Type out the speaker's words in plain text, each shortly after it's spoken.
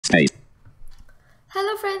Space.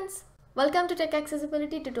 Hello friends, welcome to Tech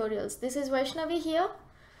Accessibility Tutorials. This is Vyshnavi here.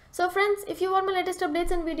 So friends, if you want my latest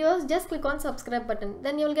updates and videos, just click on subscribe button.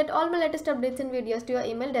 Then you will get all my latest updates and videos to your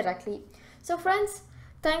email directly. So friends,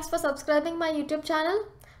 thanks for subscribing my YouTube channel.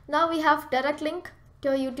 Now we have direct link to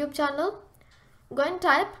our YouTube channel. Go and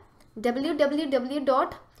type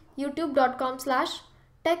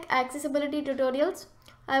www.youtube.com/techaccessibilitytutorials.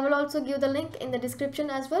 I will also give the link in the description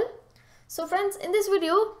as well. So friends, in this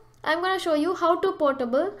video, I'm going to show you how to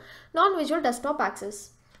portable non-visual desktop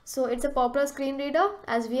access. So it's a popular screen reader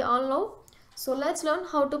as we all know. So let's learn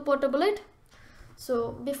how to portable it.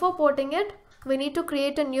 So before porting it, we need to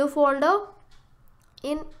create a new folder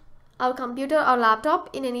in our computer or laptop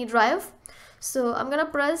in any drive. So I'm going to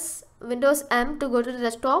press Windows M to go to the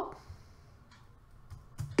desktop.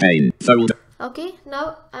 Main folder. Okay,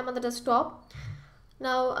 now I'm on the desktop.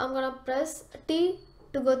 Now I'm going to press T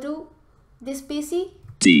to go to this PC.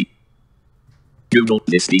 T. Google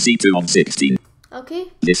this PC 2 of 16.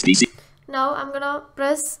 Okay. This PC. Now I'm gonna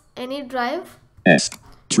press any drive. S.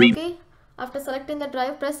 3. Okay. After selecting the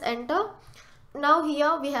drive, press enter. Now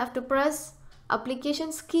here we have to press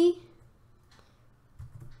applications key.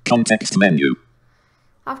 Context menu.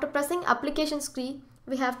 After pressing applications key,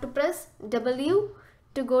 we have to press W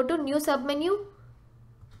to go to new submenu.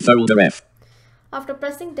 Folder F. After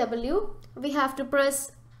pressing W, we have to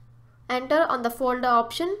press enter on the folder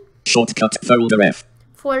option. Shortcut folder F.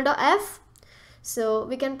 Folder F. So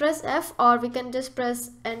we can press F or we can just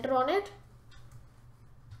press enter on it.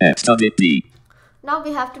 F study D. Now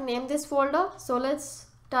we have to name this folder. So let's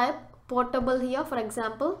type portable here, for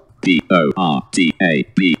example.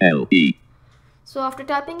 PORTABLE. So after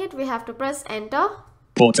typing it, we have to press enter.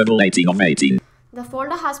 Portable 18 of 18. The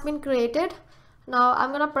folder has been created. Now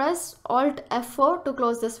I'm gonna press Alt F4 to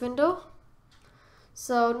close this window.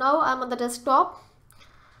 So now I'm on the desktop.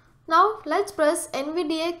 Now let's press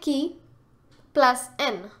NVDA key plus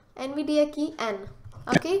N. NVDA key N.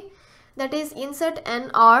 Okay, that is insert N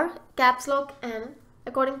or caps lock N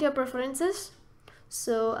according to your preferences.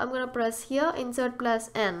 So I'm gonna press here insert plus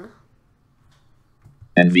N.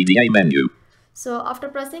 NVDA menu. So after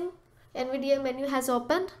pressing, NVDA menu has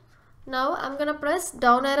opened. Now I'm gonna press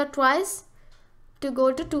down arrow twice to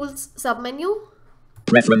go to tools submenu.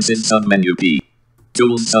 Preferences submenu P.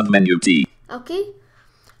 Tools submenu T. Okay.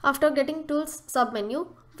 After getting tools submenu,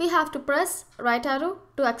 we have to press right arrow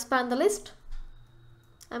to expand the list.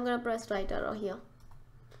 I'm gonna press right arrow here.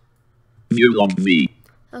 View log V.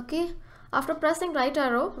 Okay. After pressing right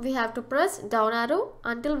arrow, we have to press down arrow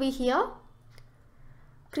until we hear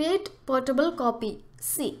create portable copy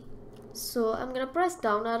C. So I'm gonna press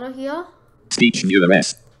down arrow here. Speech viewer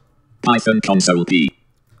S. Python console P.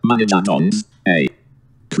 Manage add-ons A.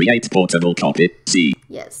 Create portable copy C.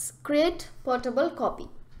 Yes, create portable copy.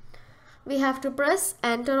 We have to press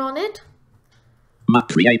enter on it.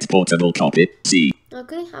 Create portable copy C.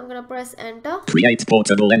 Okay, I'm gonna press enter. Create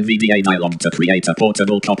portable NVDA dialog. To create a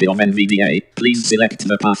portable copy of NVDA, please select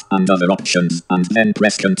the path and other options and then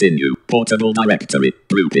press continue. Portable directory,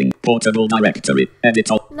 grouping, portable directory,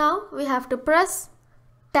 editor. Now we have to press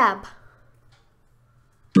tab.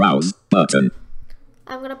 Browse button.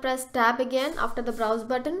 I'm gonna press tab again after the browse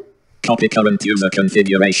button. Copy current user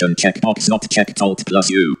configuration checkbox not checked Alt plus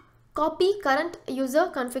U. Copy current user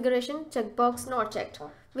configuration checkbox not checked.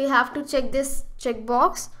 We have to check this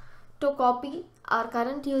checkbox to copy our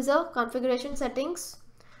current user configuration settings.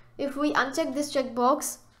 If we uncheck this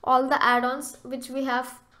checkbox, all the add-ons which we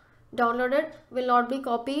have downloaded will not be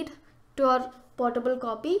copied to our portable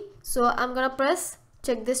copy. So I'm gonna press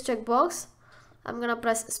check this checkbox. I'm gonna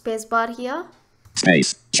press spacebar here.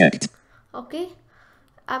 Space checked. Okay.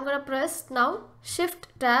 I'm gonna press now shift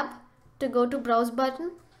tab to go to browse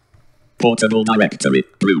button. Portable directory,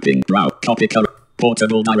 grouping, browse, copy current,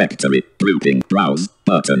 portable directory, grouping, browse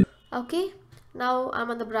button. Okay. Now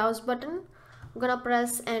I'm on the browse button. I'm gonna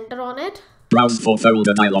press enter on it. Browse for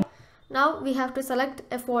folder dialog. Now we have to select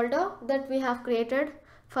a folder that we have created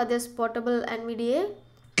for this portable NVDA.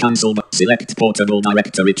 Cancel. Select portable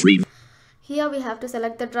directory tree. Here we have to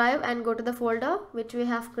select the drive and go to the folder which we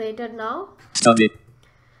have created now. Study.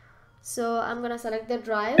 So I'm gonna select the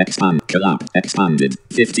drive. Expand. Collapse. Expanded.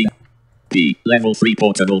 15. P. Level 3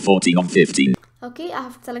 portable 14 of 15. Okay, I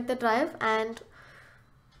have to select the drive and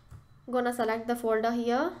gonna select the folder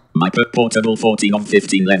here. My portable 14 of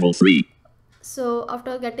 15 level 3. So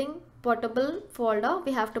after getting portable folder,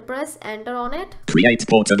 we have to press enter on it. Create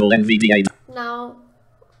portable NVDA. Now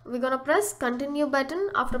we're gonna press continue button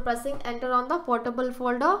after pressing enter on the portable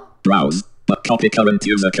folder. Browse. Copy current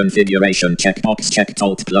user configuration checkbox checked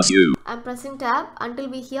Alt plus U. I'm pressing tab until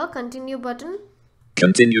we hear continue button.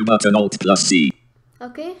 Continue button Alt plus C.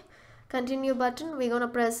 Okay, continue button. We're gonna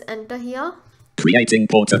press enter here. Creating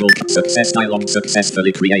portable success dialog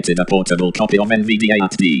successfully created a portable copy of NVDA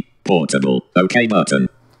at D. Portable. OK button.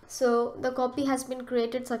 So the copy has been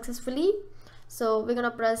created successfully. So we're gonna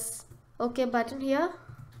press OK button here.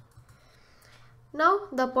 Now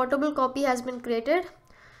the portable copy has been created.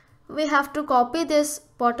 We have to copy this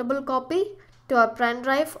portable copy to a pen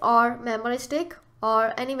drive or memory stick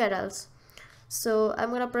or anywhere else. So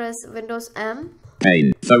I'm gonna press Windows M.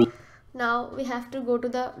 Now we have to go to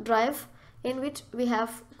the drive in which we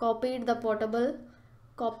have copied the portable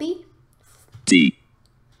copy. T.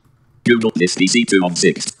 Google this PC 2 of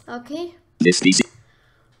 6. Okay. This PC.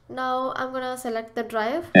 Now I'm gonna select the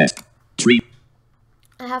drive. S3.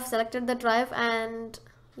 I have selected the drive, and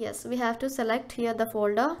yes, we have to select here the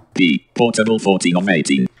folder. P. Portable 14 of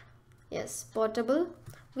 18. Yes, portable.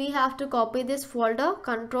 We have to copy this folder.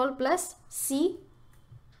 Control plus C.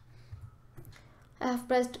 I have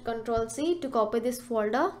pressed Control C to copy this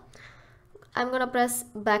folder. I'm gonna press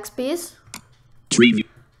backspace. Preview.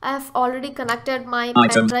 I have already connected my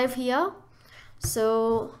pen drive here,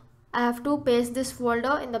 so I have to paste this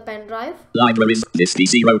folder in the pen drive. Libraries. This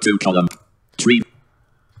PC row 2 column. Tree.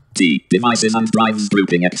 T. Devices and drives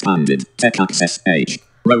grouping expanded. Tech access H.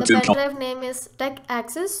 Row 2 The pen drive name is Tech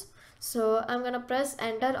Access, so I'm gonna press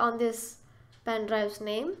enter on this pen drive's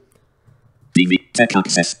name. DV. Tech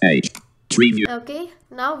access H. Preview. Okay,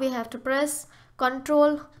 now we have to press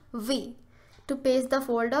Control V to paste the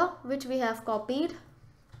folder which we have copied.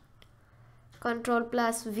 Control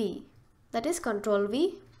plus V, that is Control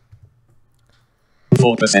V.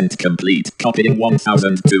 4% complete. Copying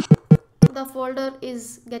 1002. The folder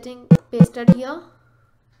is getting pasted here,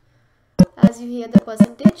 as you hear the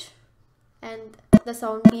percentage and the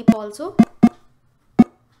sound beep also.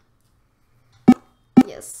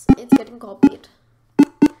 Yes, it's getting copied.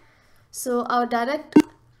 So our direct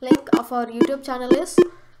link of our YouTube channel is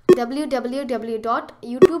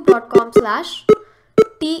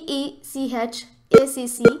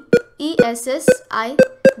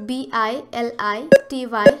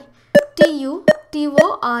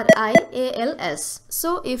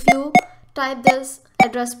So if you type this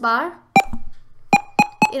address bar,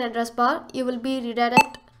 you will be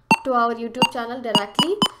redirected to our YouTube channel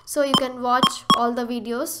directly, so you can watch all the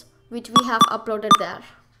videos which we have uploaded there.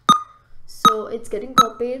 So it's getting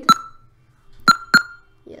copied.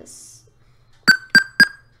 Yes.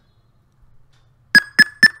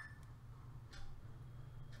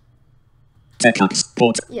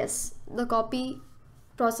 Yes, the copy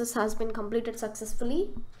process has been completed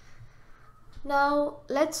successfully. Now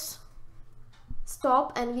let's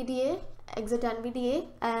stop NVDA, exit NVDA,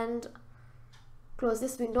 and close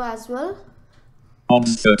this window as well. On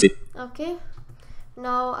 30. Okay.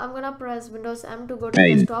 Now I'm gonna press Windows M to go to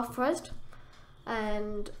desktop first,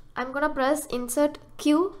 and I'm gonna press Insert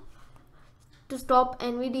Q to stop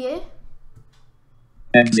NVDA.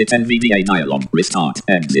 Exit NVDA dialog. Restart.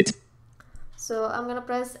 Exit. So I'm gonna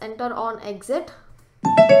press Enter on Exit.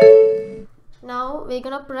 Now we're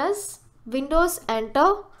gonna press Windows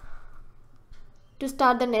Enter to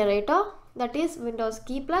start the narrator. That is Windows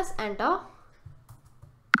key plus Enter.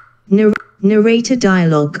 Narrator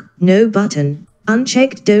dialog. No button.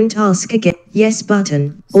 Unchecked. Don't ask again. Yes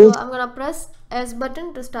button. So I'm gonna press S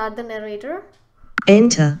button to start the narrator.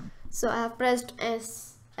 Enter. So I have pressed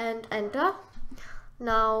S and enter.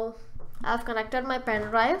 Now I have connected my pen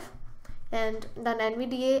drive and the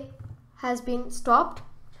NVDA has been stopped.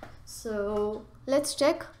 So let's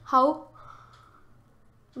check how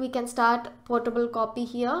we can start portable copy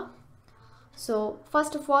here. So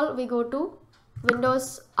first of all, we go to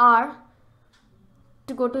Windows R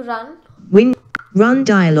to go to run. Run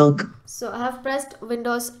dialog. So I have pressed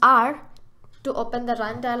Windows R to open the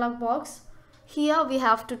run dialog box. Here we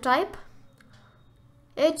have to type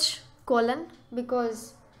H:,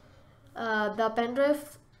 because the pen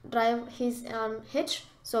drive is on H,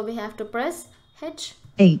 so we have to press H:,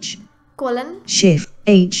 Shift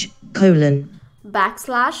H:, /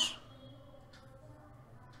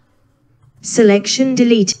 selection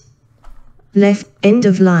delete, left end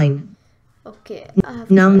of line. Okay.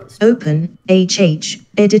 Num open HH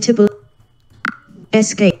editable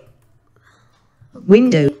escape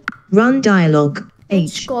window run dialog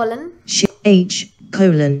H:, /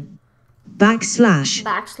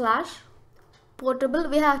 portable.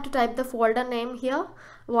 We have to type the folder name here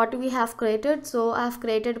what we have created. So I have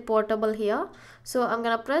created portable here, so I'm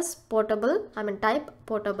gonna press portable. Type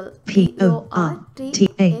portable, PORTABLE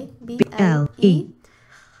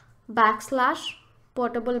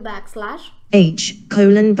 /portable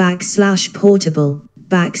H:/portable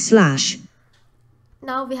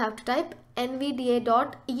Now we have to type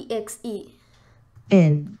nvda.exe.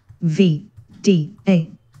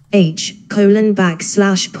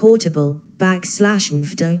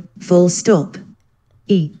 NVDA:/portable full stop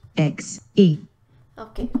exe.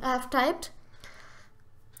 Okay, I have typed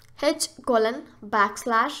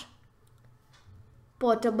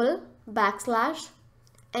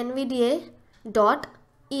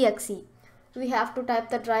h:/portable/nvda.exe. We have to type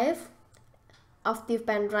the drive of the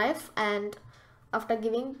pen drive, and after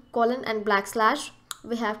giving colon and backslash,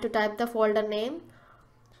 we have to type the folder name,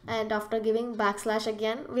 and after giving backslash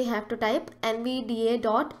again, we have to type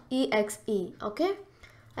nvda.exe. okay,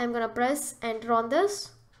 I'm gonna press enter on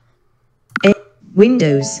this.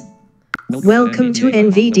 Windows. Welcome to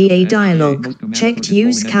NVDA dialog. Checked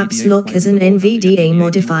use caps lock as an NVDA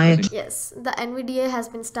modifier. Yes, the NVDA has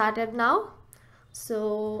been started now.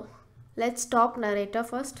 So let's stop narrator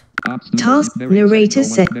first. Task narrator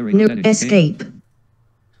set escape.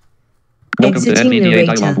 Exiting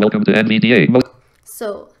narrator. Welcome to NVDA.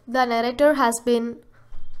 So the narrator has been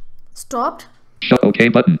stopped. Show OK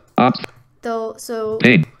button. So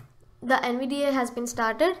Pane. the NVDA has been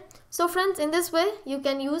started. So friends, in this way you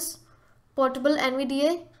can use portable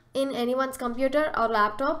NVDA in anyone's computer or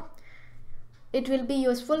laptop. It will be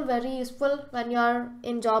useful, very useful when you are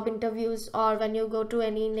in job interviews, or when you go to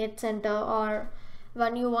any net center, or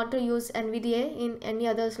when you want to use NVDA in any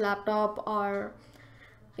other's laptop, or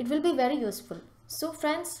it will be very useful. So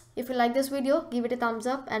friends, if you like this video, give it a thumbs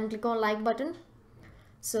up and click on like button.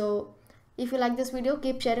 So if you like this video,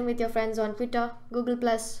 keep sharing with your friends on Twitter, Google+,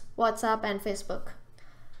 WhatsApp and Facebook.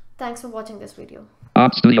 Thanks for watching this video.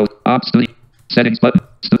 Op Studio. Settings button.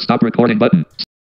 Stop recording button.